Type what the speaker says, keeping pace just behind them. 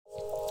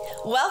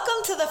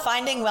Welcome to the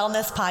Finding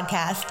Wellness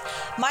podcast.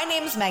 My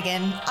name's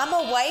Megan. I'm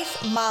a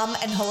wife, mom,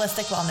 and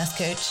holistic wellness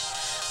coach.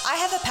 I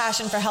have a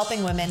passion for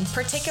helping women,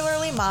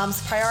 particularly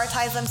moms,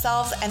 prioritize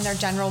themselves and their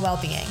general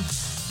well-being.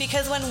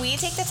 Because when we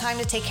take the time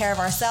to take care of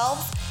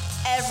ourselves,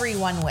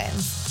 everyone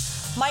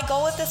wins. My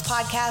goal with this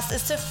podcast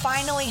is to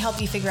finally help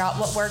you figure out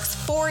what works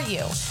for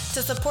you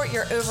to support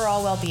your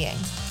overall well-being.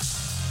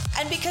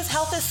 And because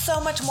health is so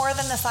much more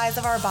than the size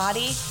of our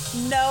body,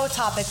 no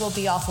topic will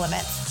be off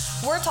limits.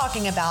 We're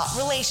talking about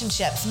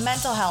relationships,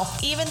 mental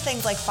health, even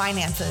things like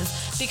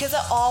finances, because it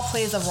all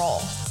plays a role.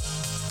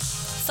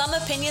 Some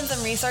opinions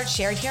and research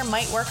shared here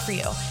might work for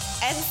you,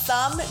 and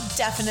some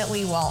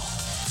definitely won't.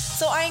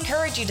 So I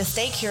encourage you to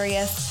stay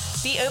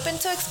curious, be open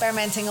to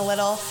experimenting a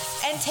little,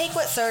 and take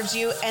what serves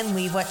you and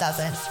leave what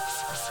doesn't.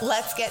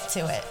 Let's get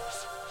to it.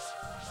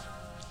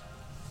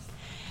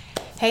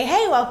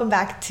 Hey, welcome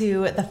back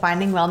to the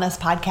Finding Wellness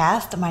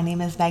podcast. My name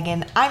is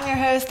Megan. I'm your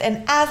host,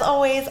 and as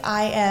always,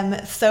 I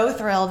am so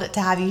thrilled to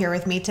have you here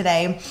with me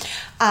today.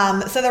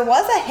 So there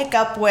was a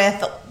hiccup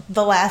with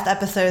the last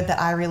episode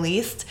that I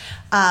released,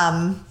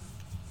 and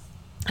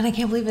I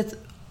can't believe it's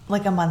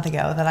like a month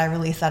ago that I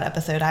released that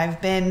episode.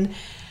 I've been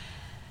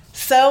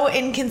so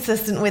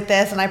inconsistent with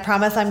this, and I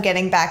promise I'm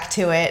getting back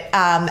to it.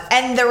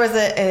 And there was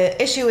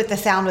a issue with the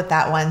sound with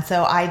that one,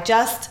 so I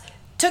just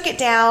took it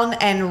down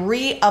and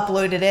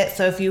re-uploaded it.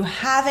 So if you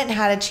haven't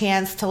had a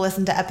chance to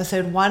listen to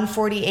episode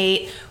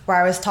 148, where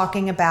I was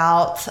talking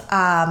about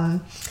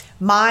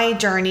my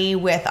journey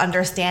with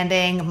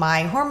understanding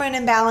my hormone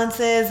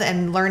imbalances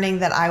and learning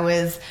that I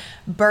was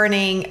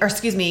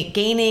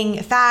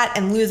gaining fat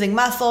and losing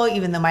muscle,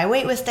 even though my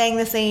weight was staying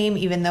the same,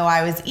 even though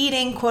I was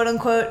eating quote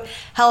unquote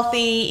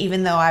healthy,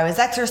 even though I was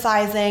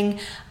exercising.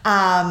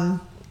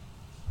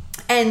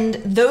 And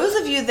those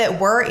of you that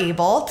were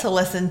able to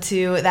listen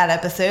to that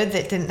episode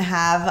that didn't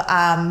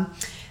have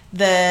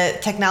the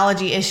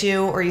technology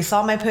issue, or you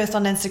saw my post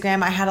on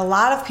Instagram, I had a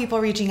lot of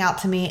people reaching out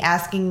to me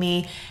asking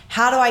me,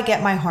 how do I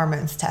get my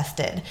hormones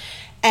tested?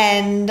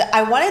 And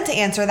I wanted to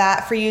answer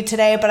that for you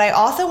today, but I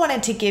also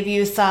wanted to give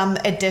you some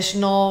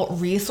additional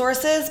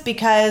resources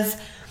because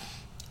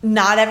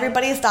not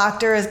everybody's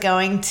doctor is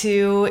going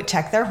to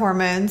check their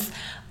hormones.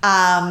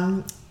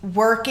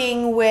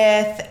 Working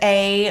with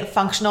a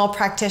functional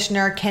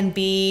practitioner can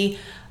be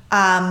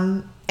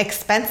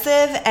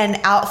expensive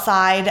and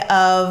outside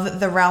of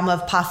the realm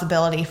of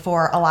possibility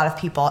for a lot of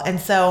people.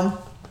 And so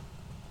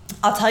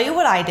I'll tell you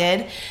what I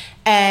did,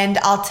 and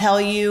I'll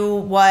tell you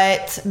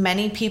what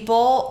many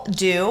people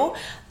do.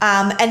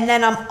 And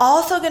then I'm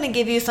also going to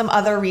give you some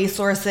other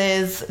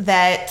resources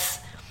that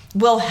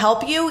will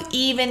help you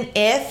even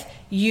if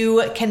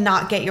you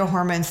cannot get your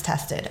hormones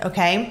tested,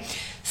 okay?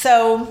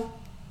 So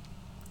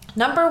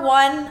number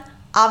one,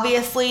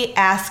 obviously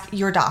ask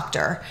your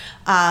doctor.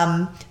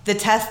 The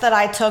test that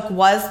I took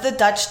was the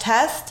Dutch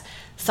test.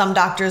 Some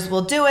doctors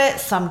will do it,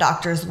 some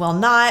doctors will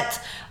not.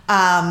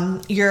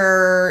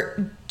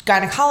 Your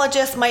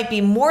gynecologist might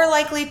be more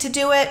likely to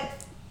do it,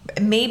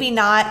 maybe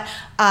not.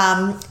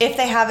 If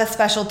they have a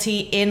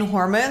specialty in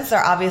hormones,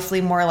 they're obviously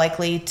more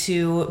likely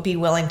to be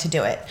willing to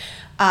do it.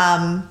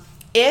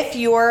 If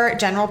your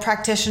general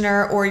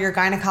practitioner or your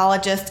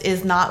gynecologist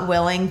is not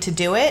willing to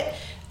do it,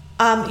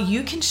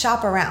 you can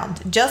shop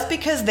around. Just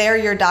because they're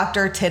your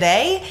doctor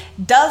today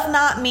does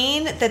not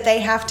mean that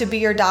they have to be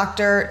your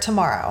doctor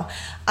tomorrow.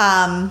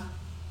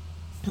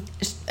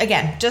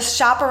 Again, just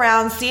shop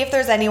around, see if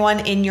there's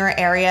anyone in your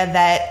area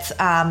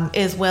that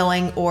is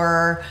willing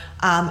or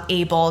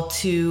able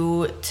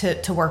to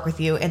work with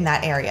you in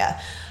that area.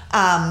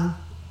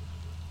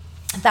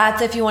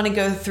 That's if you want to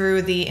go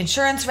through the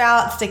insurance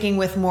route, sticking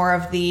with more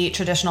of the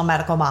traditional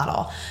medical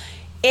model.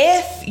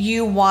 If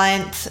you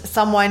want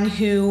someone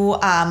who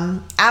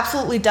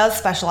absolutely does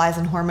specialize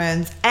in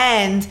hormones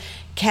and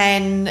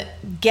can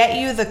get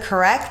you the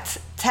correct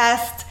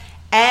test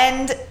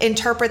and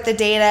interpret the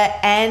data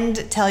and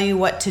tell you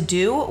what to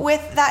do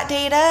with that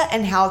data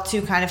and how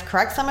to kind of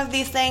correct some of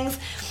these things,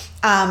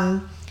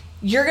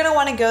 you're going to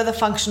want to go the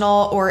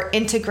functional or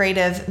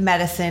integrative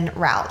medicine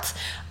route.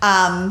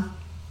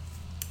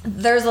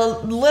 There's a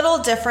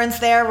little difference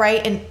there,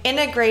 right? An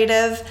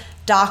integrative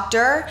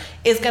doctor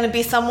is going to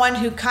be someone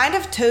who kind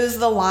of toes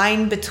the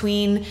line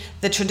between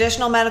the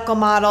traditional medical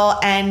model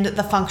and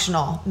the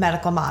functional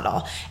medical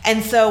model.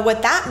 And so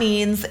what that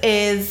means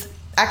is,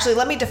 actually,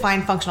 let me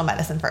define functional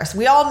medicine first.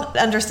 We all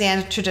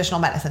understand traditional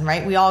medicine,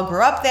 right? We all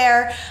grew up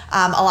there.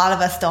 A lot of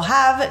us still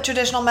have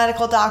traditional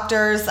medical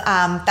doctors.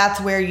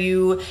 That's where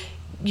you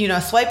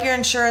swipe your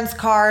insurance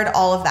card,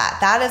 all of that.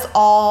 That is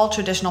all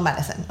traditional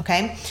medicine,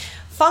 okay?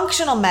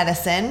 Functional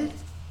medicine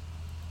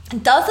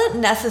doesn't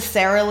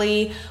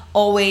necessarily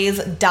always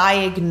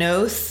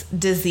diagnose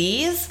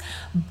disease,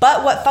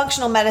 but what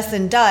functional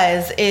medicine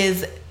does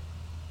is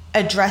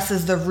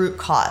addresses the root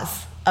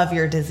cause of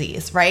your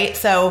disease, right?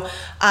 So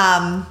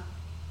a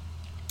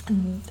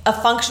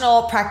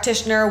functional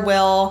practitioner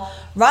will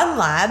run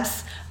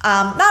labs,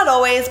 not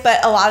always,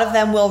 but a lot of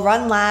them will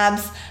run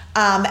labs,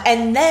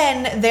 and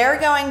then they're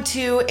going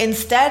to,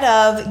 instead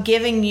of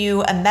giving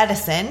you a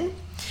medicine,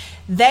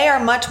 they are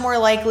much more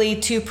likely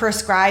to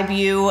prescribe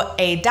you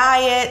a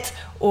diet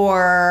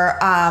or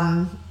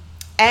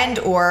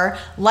or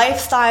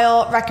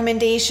lifestyle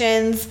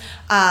recommendations.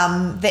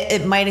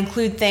 It might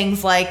include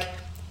things like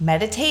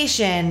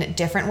meditation,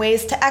 different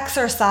ways to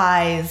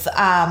exercise,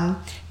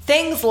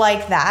 things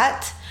like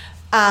that,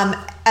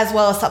 as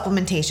well as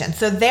supplementation.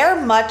 So they're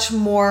much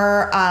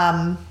more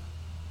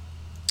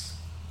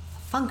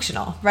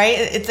functional, right?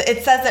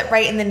 It says it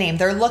right in the name.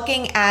 They're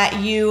looking at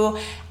you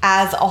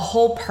as a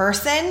whole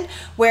person,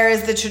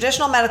 whereas the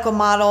traditional medical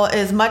model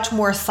is much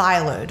more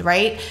siloed,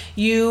 right?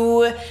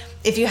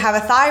 If you have a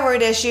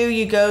thyroid issue,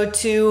 you go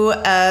to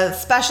a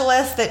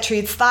specialist that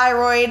treats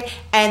thyroid,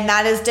 and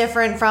that is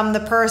different from the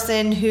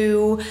person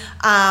who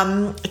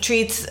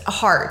treats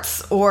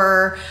hearts,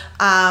 or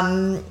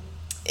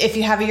if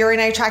you have a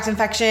urinary tract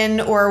infection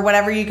or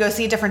whatever, you go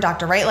see a different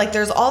doctor, right? Like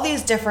there's all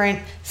these different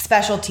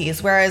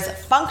specialties, whereas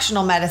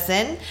functional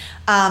medicine,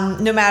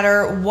 no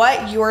matter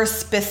what your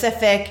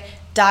specific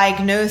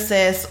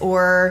diagnosis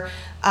or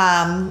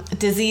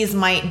disease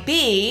might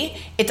be,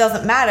 it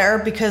doesn't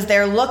matter, because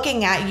they're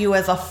looking at you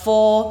as a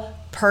full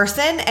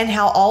person and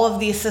how all of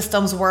these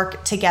systems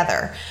work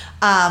together.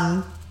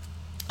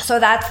 So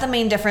that's the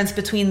main difference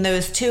between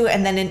those two.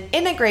 And then an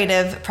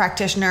integrative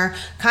practitioner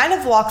kind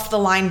of walks the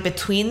line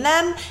between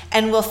them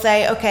and will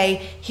say,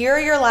 okay, here are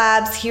your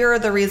labs, here are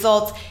the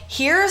results,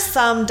 here's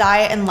some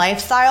diet and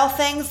lifestyle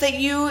things that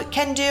you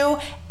can do,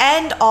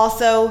 and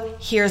also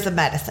here's a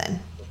medicine.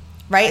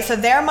 Right? So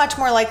they're much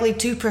more likely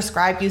to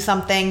prescribe you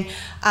something,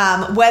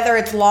 whether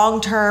it's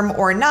long-term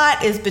or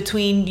not is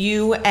between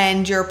you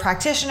and your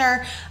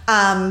practitioner.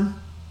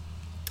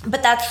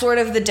 But that's sort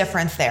of the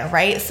difference there,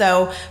 right?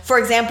 So for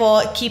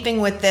example, keeping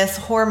with this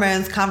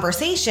hormones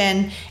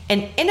conversation,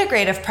 an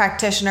integrative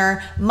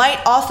practitioner might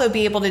also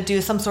be able to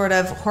do some sort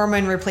of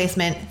hormone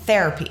replacement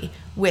therapy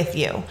with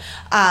you.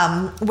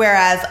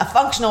 Whereas a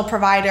functional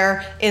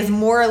provider is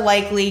more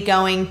likely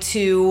going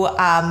to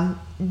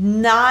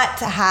not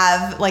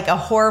have like a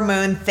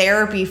hormone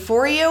therapy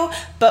for you,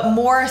 but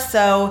more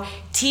so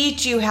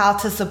teach you how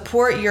to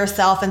support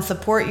yourself and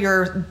support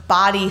your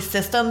body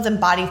systems and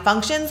body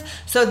functions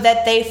so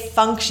that they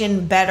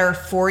function better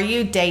for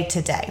you day to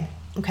day.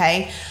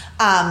 Okay.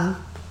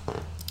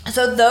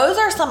 So those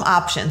are some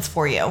options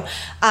for you.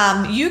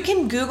 You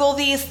can Google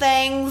these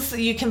things.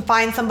 You can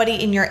find somebody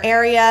in your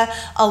area.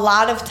 A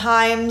lot of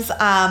times,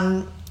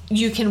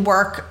 you can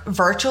work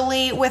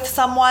virtually with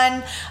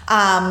someone.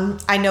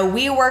 I know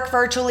we work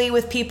virtually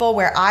with people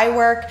where I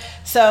work.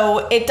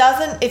 So it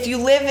doesn't, if you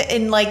live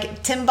in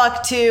like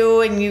Timbuktu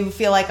and you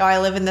feel like, oh, I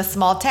live in this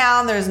small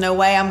town, there's no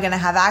way I'm going to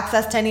have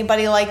access to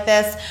anybody like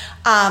this.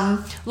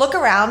 Look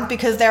around,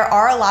 because there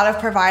are a lot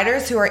of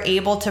providers who are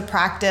able to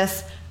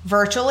practice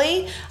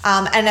virtually.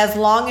 And as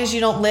long as you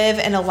don't live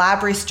in a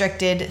lab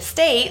restricted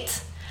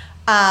state,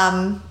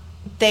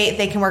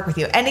 they can work with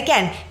you. And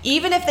again,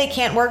 even if they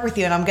can't work with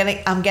you, and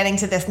I'm getting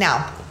to this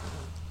now,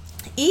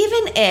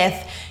 even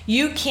if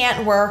you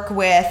can't work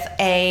with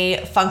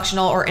a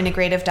functional or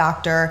integrative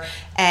doctor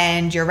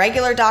and your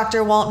regular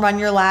doctor won't run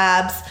your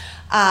labs,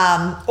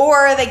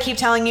 or they keep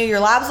telling you your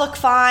labs look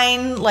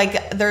fine,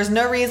 like there's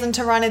no reason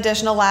to run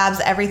additional labs,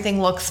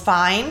 everything looks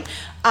fine.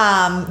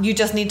 You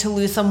just need to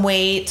lose some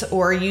weight,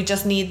 or you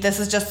just need, this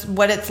is just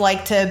what it's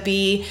like to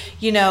be,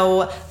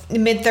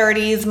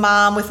 mid-30s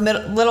mom with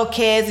little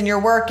kids, and you're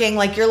working,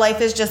 like your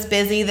life is just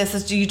busy.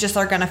 You just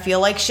are going to feel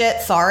like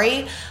shit.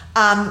 Sorry.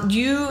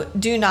 You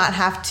do not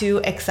have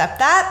to accept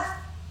that.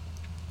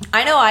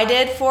 I know I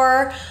did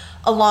for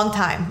a long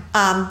time,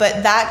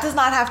 but that does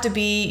not have to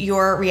be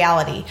your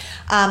reality.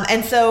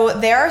 And so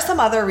there are some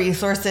other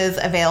resources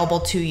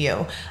available to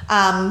you.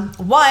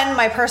 One,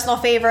 my personal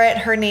favorite,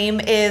 her name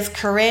is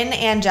Corinne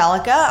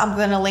Angelica. I'm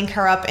going to link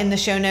her up in the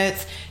show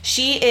notes.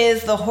 She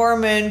is the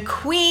hormone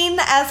queen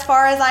as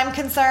far as I'm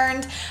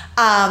concerned.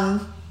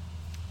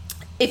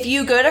 If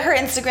you go to her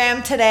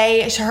Instagram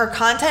today, her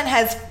content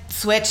has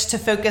switched to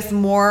focus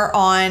more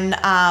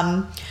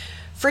on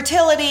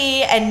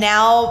fertility and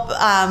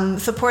now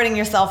supporting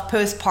yourself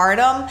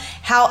postpartum.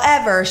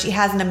 However, she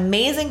has an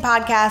amazing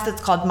podcast.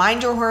 It's called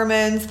Mind Your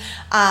Hormones.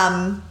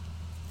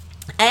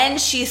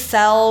 And she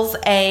sells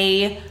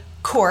a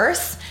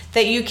course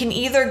that you can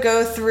either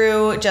go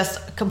through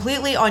just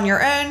completely on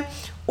your own,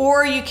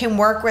 or you can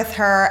work with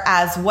her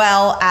as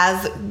well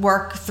as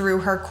work through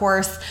her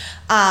course.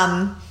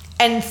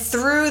 And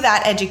through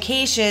that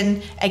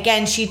education,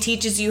 again, she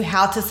teaches you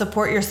how to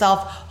support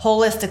yourself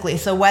holistically.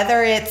 So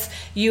whether it's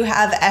you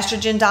have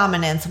estrogen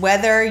dominance,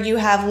 whether you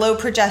have low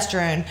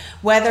progesterone,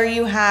 whether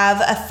you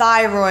have a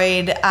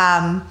thyroid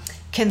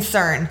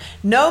concern,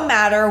 no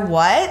matter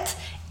what,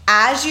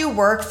 as you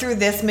work through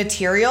this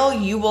material,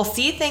 you will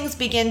see things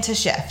begin to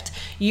shift.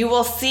 You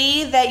will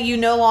see that you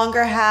no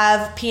longer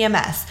have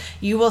PMS.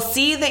 You will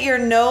see that you're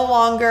no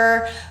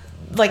longer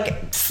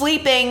like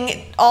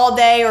sleeping all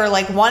day or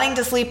like wanting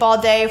to sleep all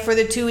day for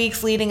the 2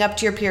 weeks leading up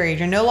to your period.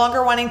 You're no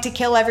longer wanting to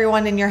kill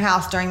everyone in your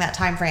house during that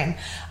time frame.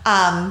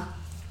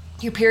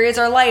 Your periods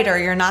are lighter.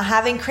 You're not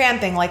having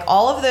cramping. Like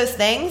all of those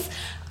things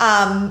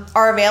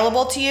are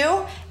available to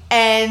you.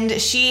 And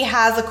she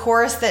has a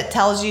course that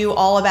tells you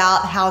all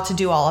about how to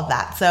do all of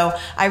that. So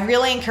I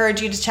really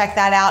encourage you to check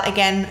that out.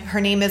 Again,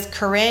 her name is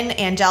Corinne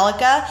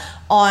Angelica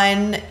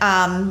on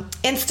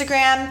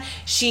Instagram.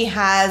 She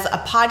has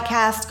a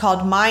podcast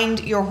called Mind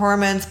Your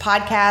Hormones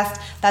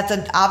Podcast. That's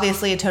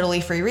obviously a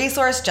totally free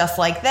resource, just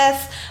like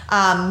this.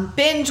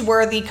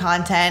 Binge-worthy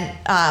content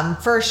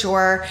for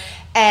sure.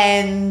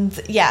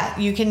 And yeah,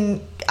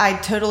 I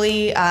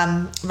totally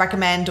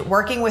recommend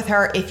working with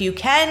her if you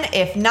can.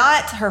 If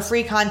not, her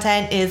free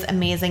content is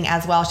amazing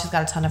as well. She's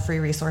got a ton of free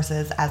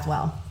resources as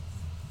well.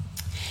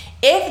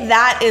 If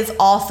that is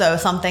also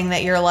something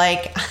that you're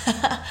like,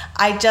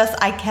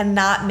 I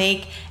cannot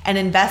make an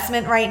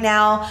investment right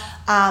now,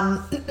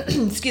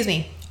 excuse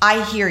me,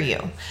 I hear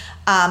you.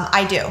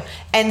 I do.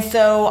 And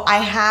so I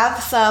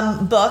have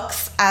some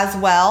books as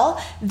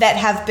well that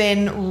have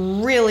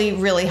been really,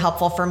 really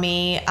helpful for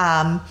me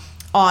on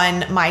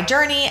my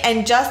journey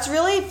and just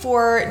really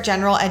for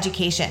general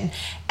education.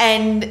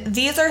 And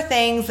these are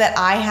things that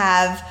I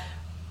have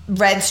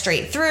read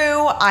straight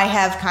through. I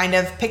have kind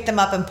of picked them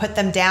up and put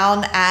them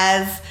down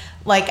as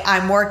like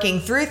I'm working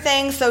through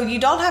things. So you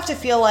don't have to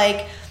feel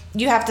like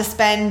you have to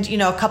spend,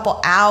 a couple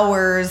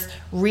hours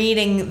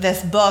reading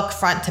this book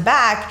front to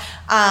back.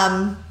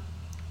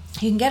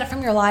 You can get it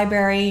from your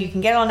library. You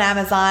can get it on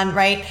Amazon,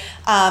 right?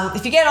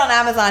 If you get it on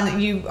Amazon,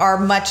 you are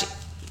much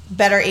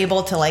better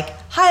able to like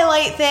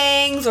highlight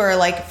things, or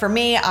like for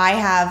me,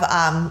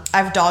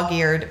 I've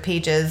dog-eared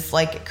pages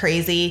like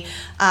crazy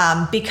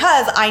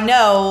because I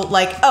know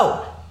like,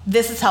 oh,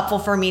 this is helpful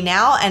for me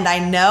now, and I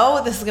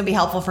know this is going to be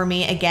helpful for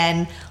me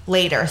again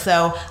later.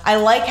 So I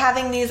like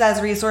having these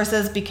as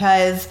resources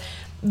because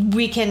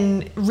we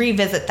can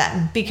revisit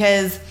them.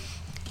 Because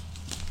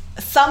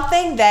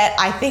something that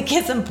I think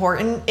is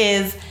important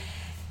is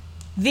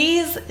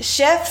these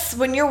shifts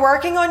when you're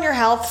working on your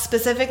health,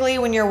 specifically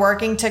when you're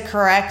working to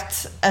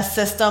correct a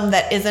system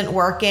that isn't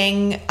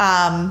working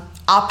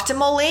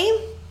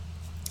optimally.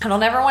 I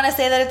don't ever want to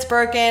say that it's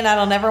broken. I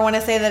don't ever want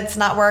to say that it's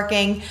not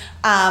working.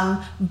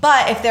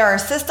 But if there are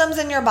systems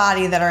in your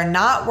body that are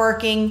not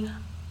working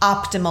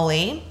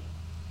optimally,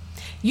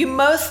 you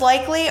most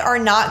likely are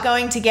not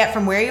going to get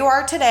from where you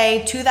are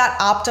today to that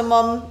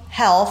optimum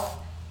health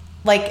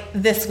like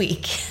this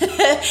week.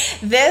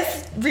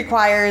 This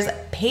requires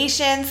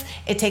patience.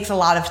 It takes a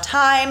lot of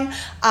time.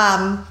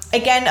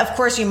 Again, of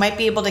course, you might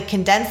be able to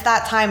condense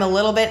that time a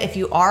little bit if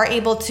you are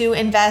able to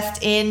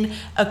invest in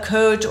a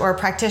coach or a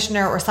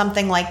practitioner or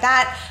something like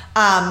that.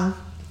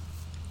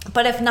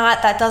 But if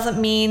not, that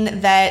doesn't mean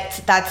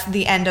that that's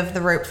the end of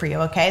the rope for you,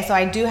 okay? So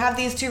I do have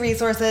these two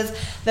resources.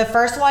 The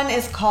first one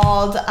is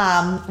called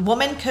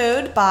Woman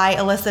Code by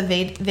Alyssa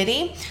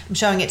Vitti. I'm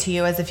showing it to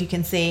you as if you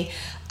can see.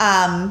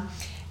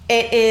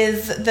 It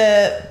is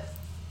the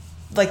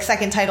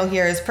second title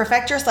here is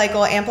Perfect Your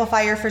Cycle,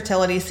 Amplify Your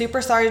Fertility,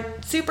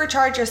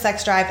 Supercharge Your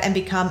Sex Drive, and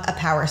Become a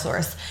Power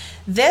Source.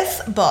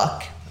 This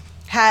book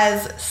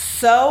has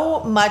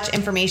so much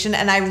information,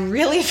 and I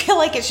really feel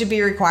like it should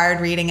be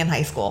required reading in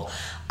high school.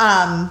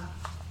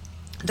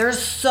 There's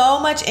so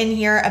much in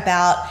here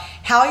about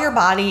how your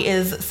body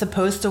is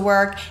supposed to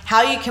work,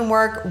 how you can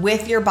work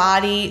with your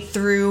body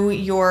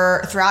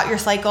throughout your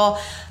cycle,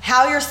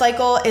 how your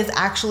cycle is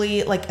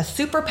actually like a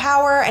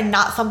superpower and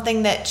not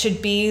something that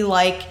should be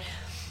like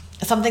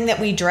something that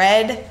we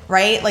dread,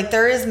 right? Like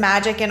there is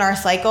magic in our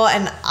cycle.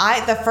 And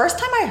the first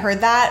time I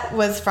heard that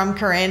was from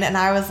Corinne, and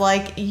I was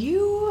like,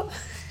 you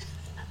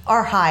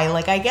are high.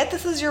 Like I get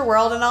this is your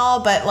world and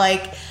all, but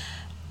like,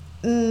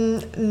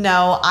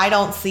 no, I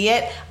don't see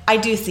it. I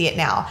do see it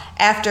now.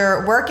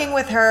 After working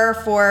with her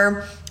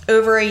for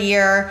over a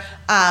year,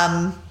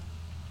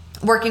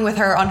 working with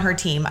her on her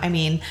team. I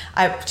mean,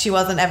 she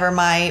wasn't ever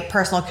my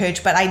personal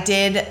coach, but I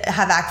did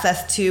have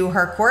access to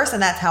her course,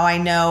 and that's how I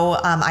know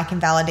I can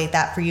validate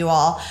that for you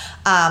all.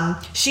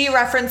 She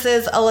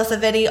references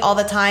Alyssa Vitti all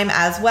the time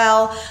as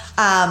well,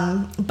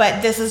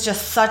 but this is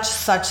just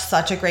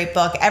such a great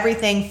book.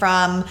 Everything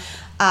from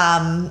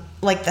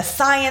like the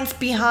science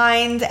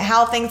behind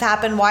how things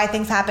happen, why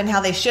things happen,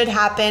 how they should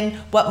happen,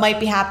 what might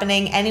be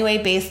happening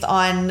anyway based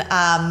on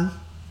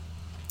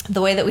the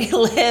way that we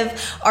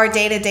live our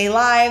day-to-day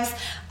lives,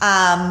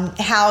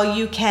 how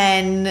you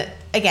can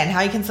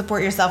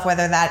support yourself,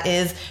 whether that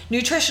is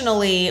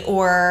nutritionally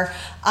or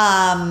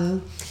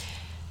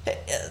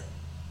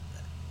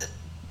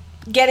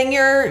getting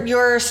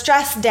your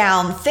stress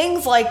down,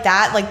 things like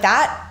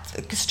that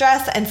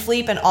stress and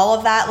sleep and all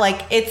of that.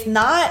 Like it's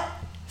not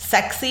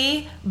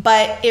sexy,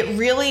 but it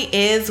really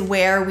is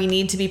where we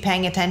need to be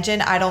paying attention.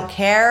 I don't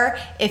care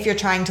if you're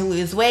trying to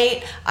lose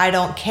weight. I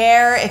don't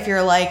care if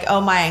you're like,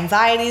 oh, my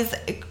anxiety's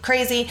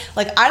crazy.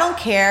 Like, I don't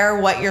care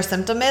what your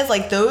symptom is.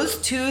 Like,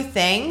 those two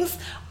things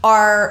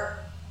are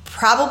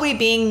probably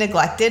being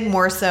neglected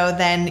more so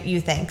than you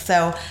think.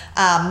 So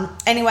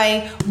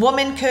anyway,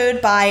 Woman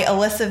Code by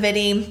Alyssa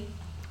Vitti.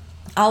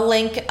 I'll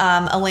link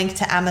a link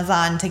to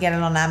Amazon to get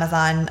it on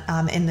Amazon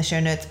in the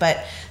show notes,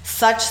 but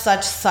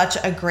such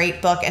a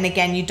great book. And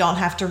again, you don't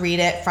have to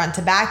read it front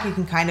to back. You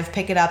can kind of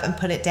pick it up and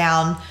put it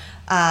down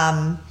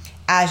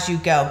as you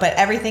go. But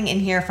everything in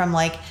here from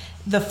like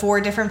the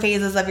 4 different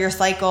phases of your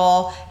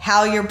cycle,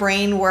 how your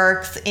brain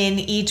works in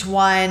each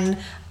one,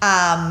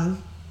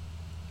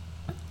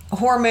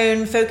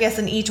 hormone focus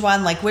in each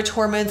one, like which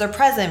hormones are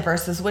present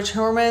versus which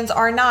hormones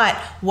are not,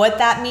 what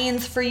that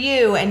means for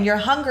you and your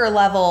hunger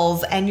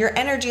levels and your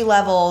energy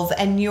levels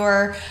and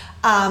your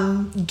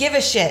give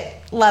a shit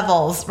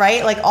levels,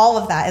 right? Like all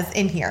of that is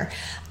in here.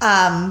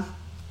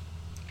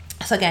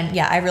 So again,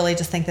 yeah, I really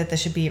just think that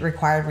this should be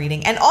required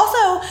reading. And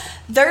also,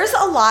 there's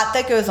a lot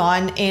that goes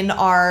on in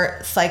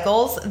our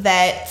cycles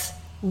that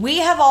we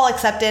have all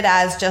accepted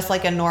as just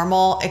like a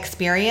normal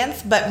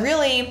experience, but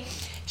really,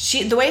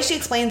 the way she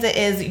explains it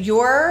is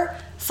your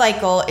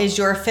cycle is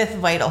your 5th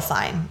vital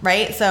sign,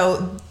 right?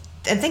 So,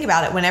 and think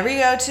about it, whenever you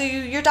go to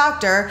your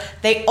doctor,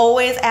 they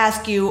always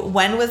ask you,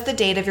 when was the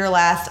date of your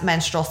last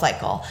menstrual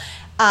cycle?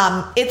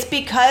 It's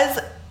because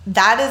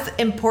that is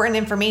important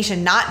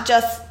information, not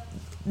just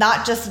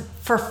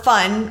for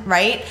fun,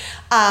 right?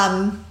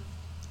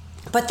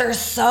 But there's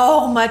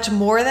so much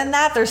more than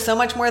that. There's so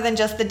much more than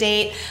just the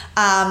date.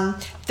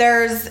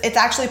 It's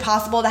actually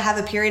possible to have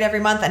a period every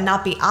month and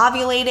not be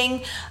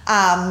ovulating.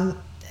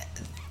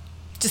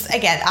 Just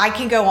again, I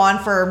can go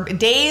on for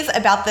days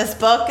about this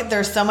book.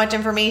 There's so much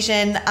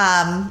information.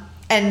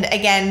 And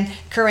again,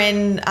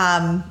 Corinne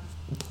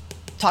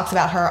talks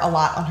about her a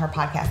lot on her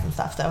podcast and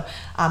stuff. So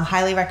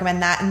highly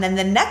recommend that. And then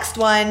the next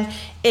one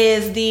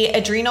is the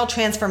Adrenal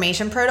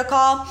Transformation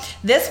Protocol.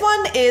 This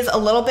one is a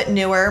little bit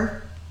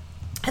newer.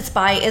 It's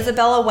by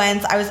Isabella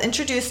Wentz. I was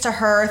introduced to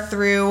her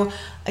through,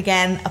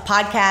 again, a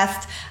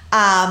podcast.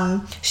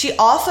 She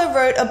also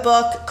wrote a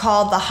book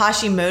called the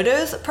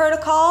Hashimoto's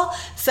Protocol.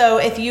 So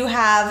if you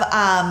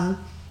have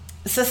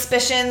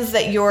suspicions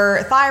that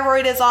your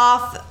thyroid is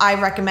off, I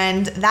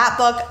recommend that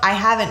book. I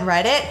haven't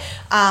read it,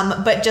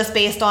 but just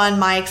based on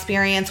my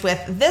experience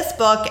with this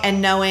book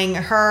and knowing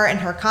her and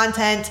her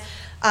content,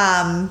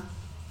 I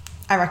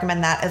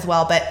recommend that as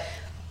well. But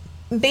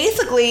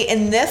basically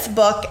in this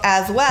book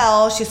as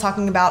well, she's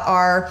talking about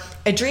our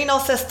adrenal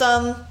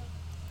system,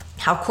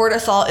 how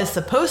cortisol is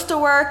supposed to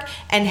work,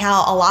 and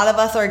how a lot of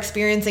us are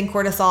experiencing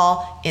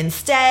cortisol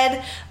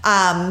instead,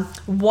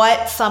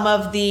 what some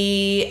of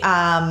the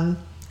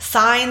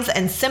signs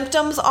and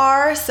symptoms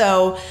are.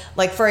 So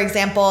like, for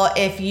example,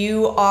 if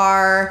you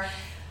are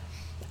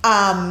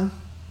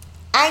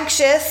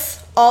anxious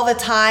all the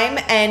time,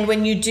 and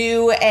when you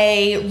do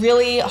a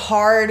really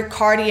hard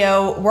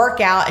cardio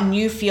workout and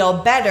you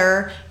feel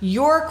better,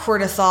 your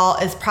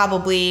cortisol is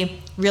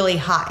probably really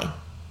high.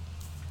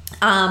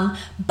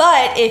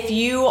 But if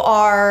you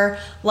are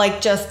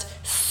like just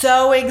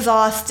so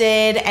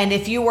exhausted, and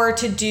if you were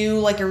to do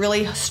like a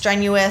really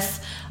strenuous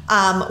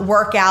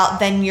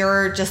workout, then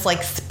you're just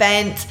like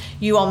spent,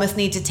 you almost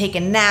need to take a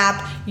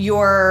nap,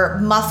 your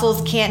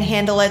muscles can't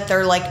handle it,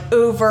 they're like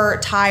over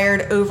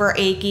tired, over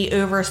achy,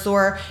 over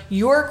sore,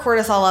 your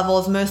cortisol level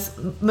is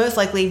most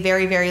likely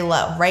very, very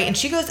low, right? And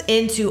she goes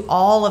into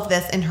all of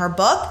this in her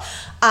book.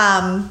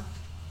 And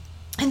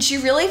she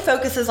really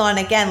focuses on,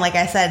 again, like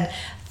I said,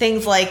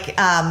 things like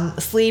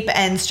sleep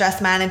and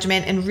stress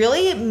management, and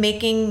really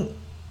making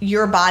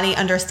your body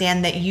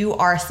understand that you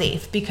are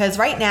safe. Because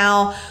right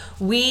now,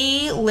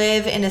 we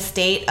live in a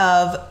state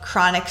of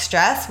chronic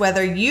stress.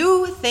 Whether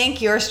you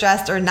think you're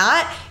stressed or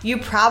not, you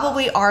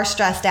probably are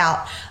stressed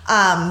out.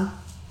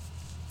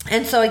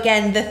 And so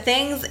again, the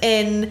things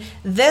in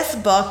this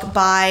book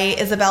by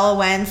Isabella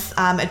Wentz,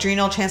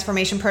 Adrenal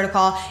Transformation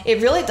Protocol,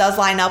 it really does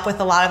line up with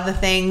a lot of the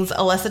things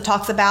Alyssa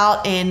talks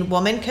about in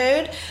Woman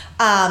Code.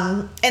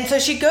 And so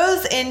she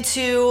goes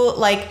into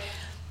like,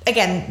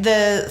 again,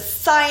 the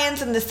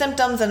science and the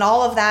symptoms and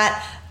all of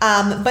that.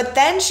 But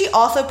then she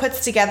also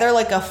puts together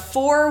like a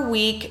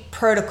 4-week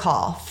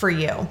protocol for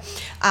you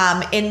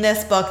in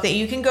this book that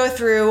you can go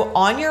through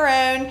on your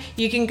own.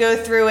 You can go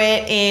through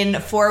it in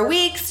 4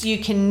 weeks. You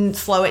can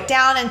slow it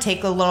down and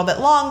take a little bit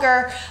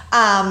longer,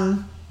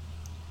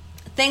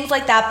 things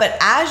like that. But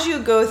as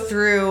you go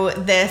through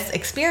this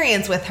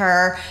experience with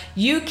her,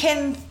 you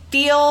can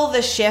feel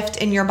the shift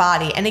in your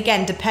body. And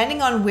again,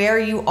 depending on where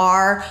you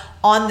are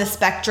on the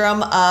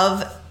spectrum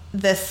of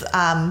this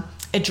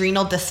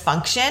adrenal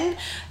dysfunction,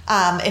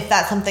 if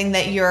that's something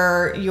that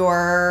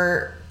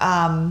you're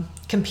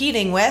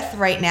competing with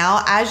right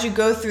now, as you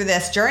go through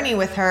this journey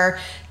with her,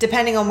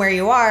 depending on where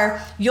you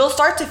are, you'll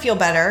start to feel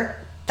better.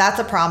 That's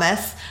a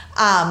promise.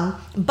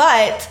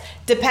 But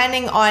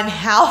depending on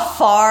how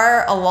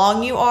far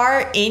along you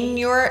are in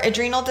your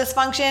adrenal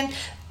dysfunction,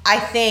 I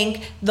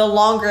think the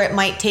longer it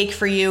might take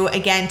for you,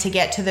 again, to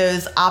get to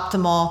those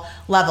optimal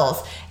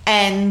levels.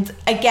 And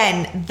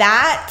again,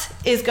 that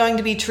is going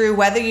to be true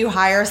whether you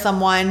hire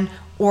someone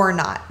or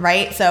not,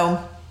 right?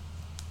 So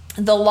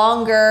the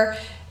longer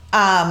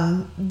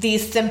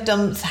these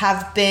symptoms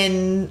have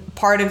been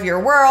part of your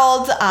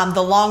world,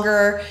 the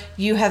longer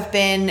you have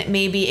been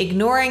maybe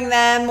ignoring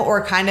them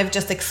or kind of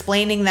just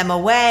explaining them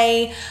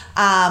away,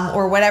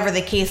 or whatever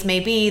the case may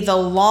be, the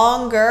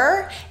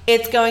longer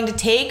it's going to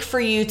take for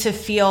you to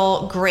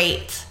feel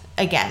great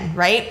again,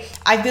 right?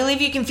 I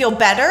believe you can feel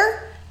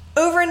better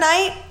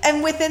overnight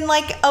and within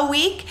like a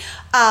week.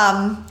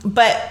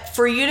 But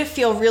for you to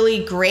feel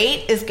really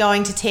great is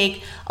going to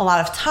take a lot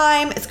of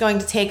time. It's going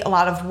to take a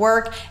lot of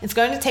work. It's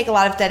going to take a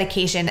lot of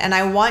dedication. And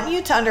I want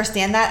you to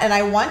understand that. And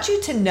I want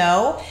you to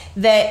know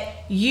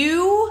that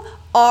you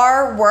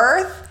are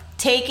worth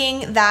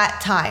taking that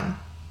time,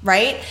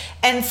 right?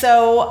 And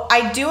so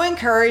I do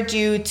encourage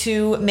you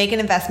to make an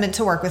investment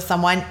to work with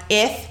someone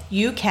if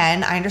you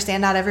can. I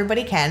understand not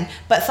everybody can,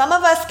 but some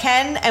of us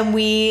can, and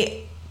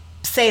we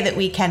say that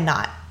we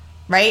cannot,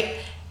 right?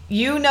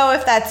 You know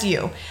if that's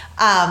you.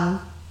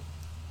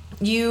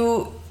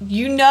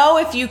 You know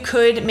if you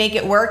could make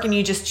it work and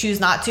you just choose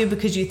not to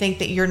because you think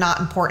that you're not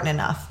important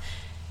enough.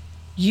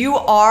 You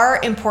are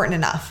important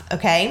enough,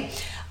 okay?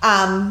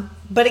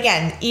 But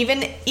again,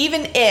 even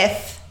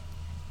if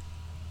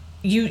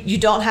you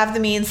don't have the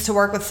means to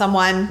work with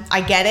someone,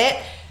 I get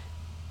it.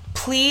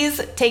 Please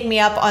take me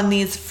up on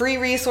these free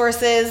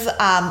resources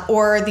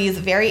or these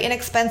very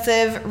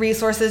inexpensive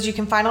resources you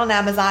can find on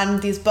Amazon.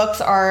 These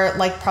books are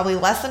like probably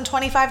less than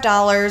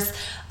 $25.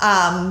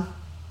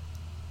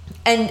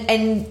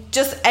 And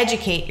just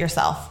educate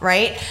yourself,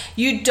 right?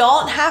 You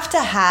don't have to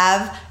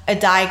have a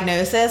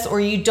diagnosis,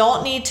 or you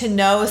don't need to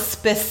know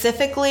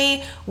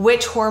specifically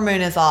which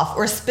hormone is off,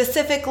 or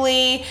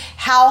specifically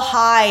how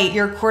high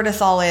your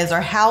cortisol is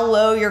or how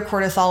low your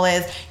cortisol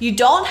is. You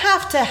don't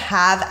have to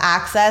have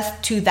access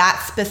to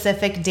that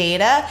specific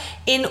data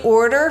in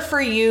order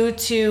for you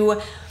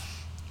to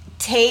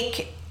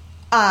take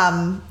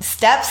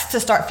steps to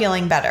start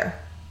feeling better,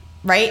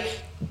 right?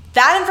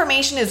 That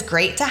information is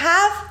great to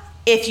have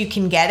if you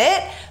can get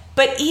it,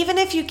 but even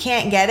if you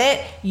can't get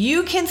it,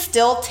 you can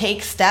still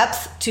take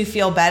steps to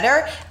feel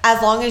better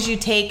as long as you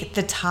take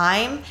the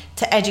time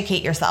to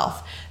educate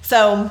yourself.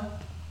 So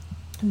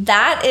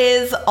that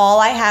is all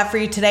I have for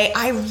you today.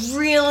 I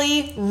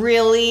really,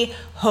 really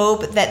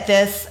hope that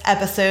this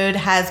episode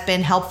has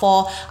been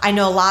helpful. I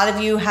know a lot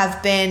of you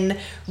have been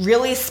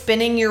really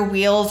spinning your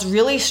wheels,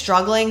 really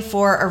struggling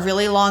for a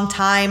really long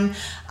time.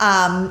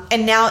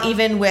 And now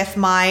even with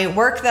my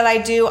work that I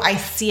do, I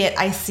see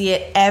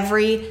it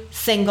every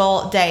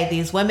single day.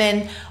 These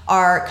women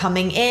are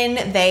coming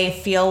in. They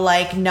feel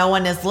like no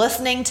one is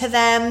listening to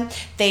them.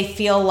 They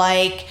feel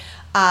like,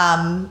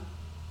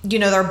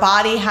 their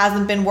body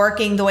hasn't been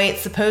working the way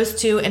it's supposed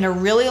to in a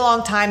really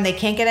long time. They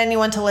can't get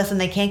anyone to listen.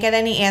 They can't get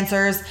any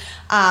answers.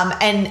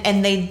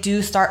 And they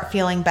do start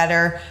feeling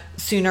better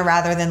sooner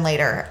rather than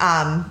later.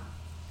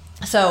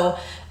 So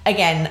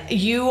again,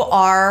 you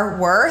are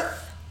worth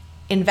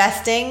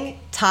investing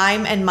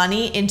time and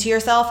money into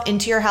yourself,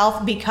 into your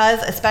health,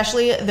 because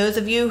especially those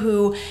of you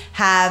who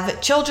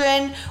have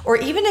children, or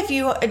even if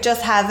you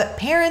just have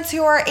parents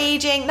who are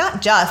aging,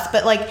 not just,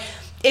 but like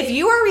if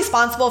you are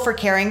responsible for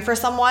caring for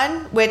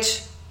someone,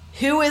 which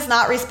who is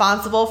not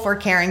responsible for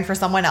caring for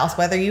someone else,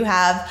 whether you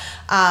have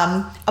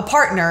a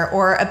partner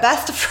or a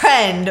best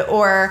friend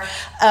or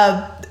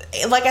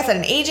like I said,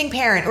 an aging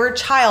parent or a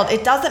child,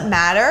 it doesn't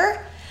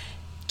matter.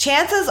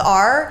 Chances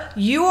are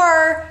you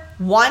are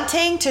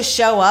wanting to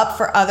show up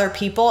for other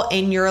people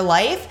in your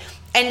life.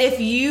 And if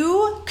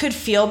you could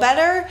feel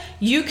better,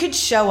 you could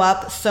show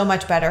up so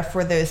much better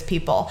for those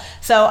people.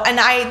 So, and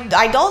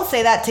I don't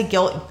say that to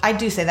guilt. I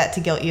do say that to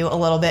guilt you a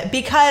little bit,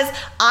 because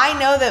I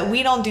know that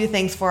we don't do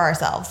things for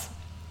ourselves.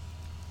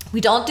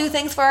 We don't do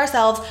things for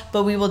ourselves,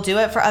 but we will do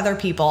it for other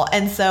people.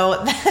 And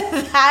so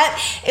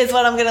that is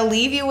what I'm going to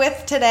leave you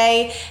with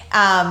today.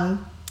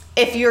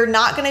 If you're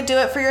not going to do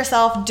it for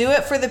yourself, do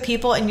it for the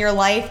people in your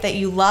life that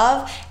you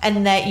love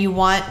and that you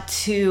want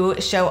to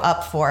show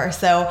up for.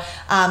 So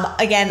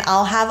again,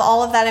 I'll have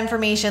all of that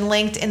information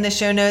linked in the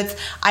show notes.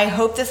 I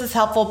hope this is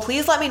helpful.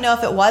 Please let me know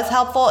if it was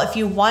helpful. If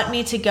you want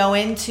me to go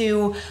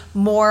into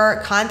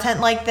more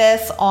content like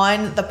this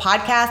on the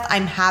podcast,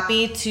 I'm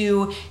happy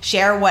to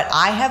share what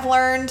I have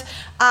learned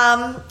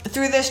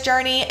through this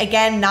journey.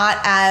 Again, not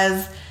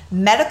as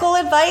medical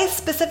advice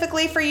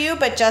specifically for you,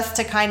 but just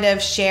to kind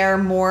of share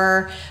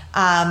more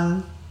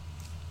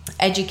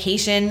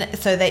education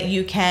so that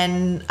you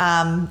can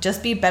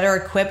just be better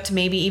equipped,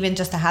 maybe even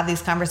just to have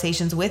these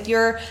conversations with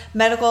your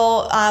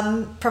medical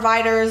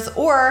providers,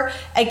 or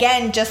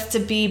again, just to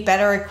be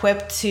better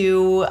equipped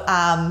to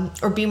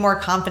or be more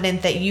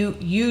confident that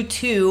you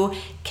too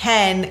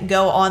can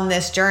go on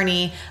this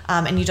journey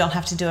and you don't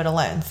have to do it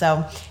alone.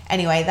 So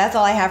anyway, that's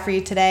all I have for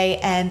you today,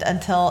 and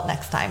until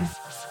next time.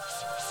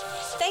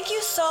 Thank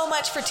you so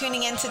much for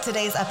tuning in to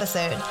today's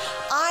episode.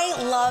 I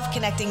love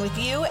connecting with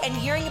you and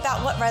hearing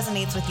about what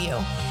resonates with you.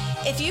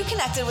 If you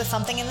connected with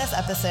something in this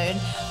episode,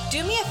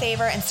 do me a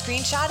favor and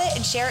screenshot it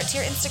and share it to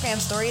your Instagram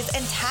stories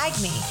and tag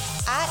me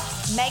at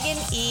Megan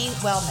E.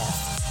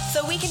 Wellness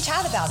so we can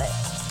chat about it.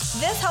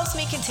 This helps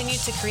me continue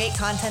to create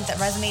content that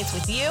resonates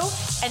with you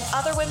and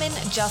other women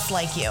just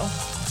like you.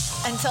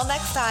 Until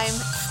next time,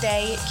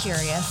 stay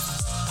curious.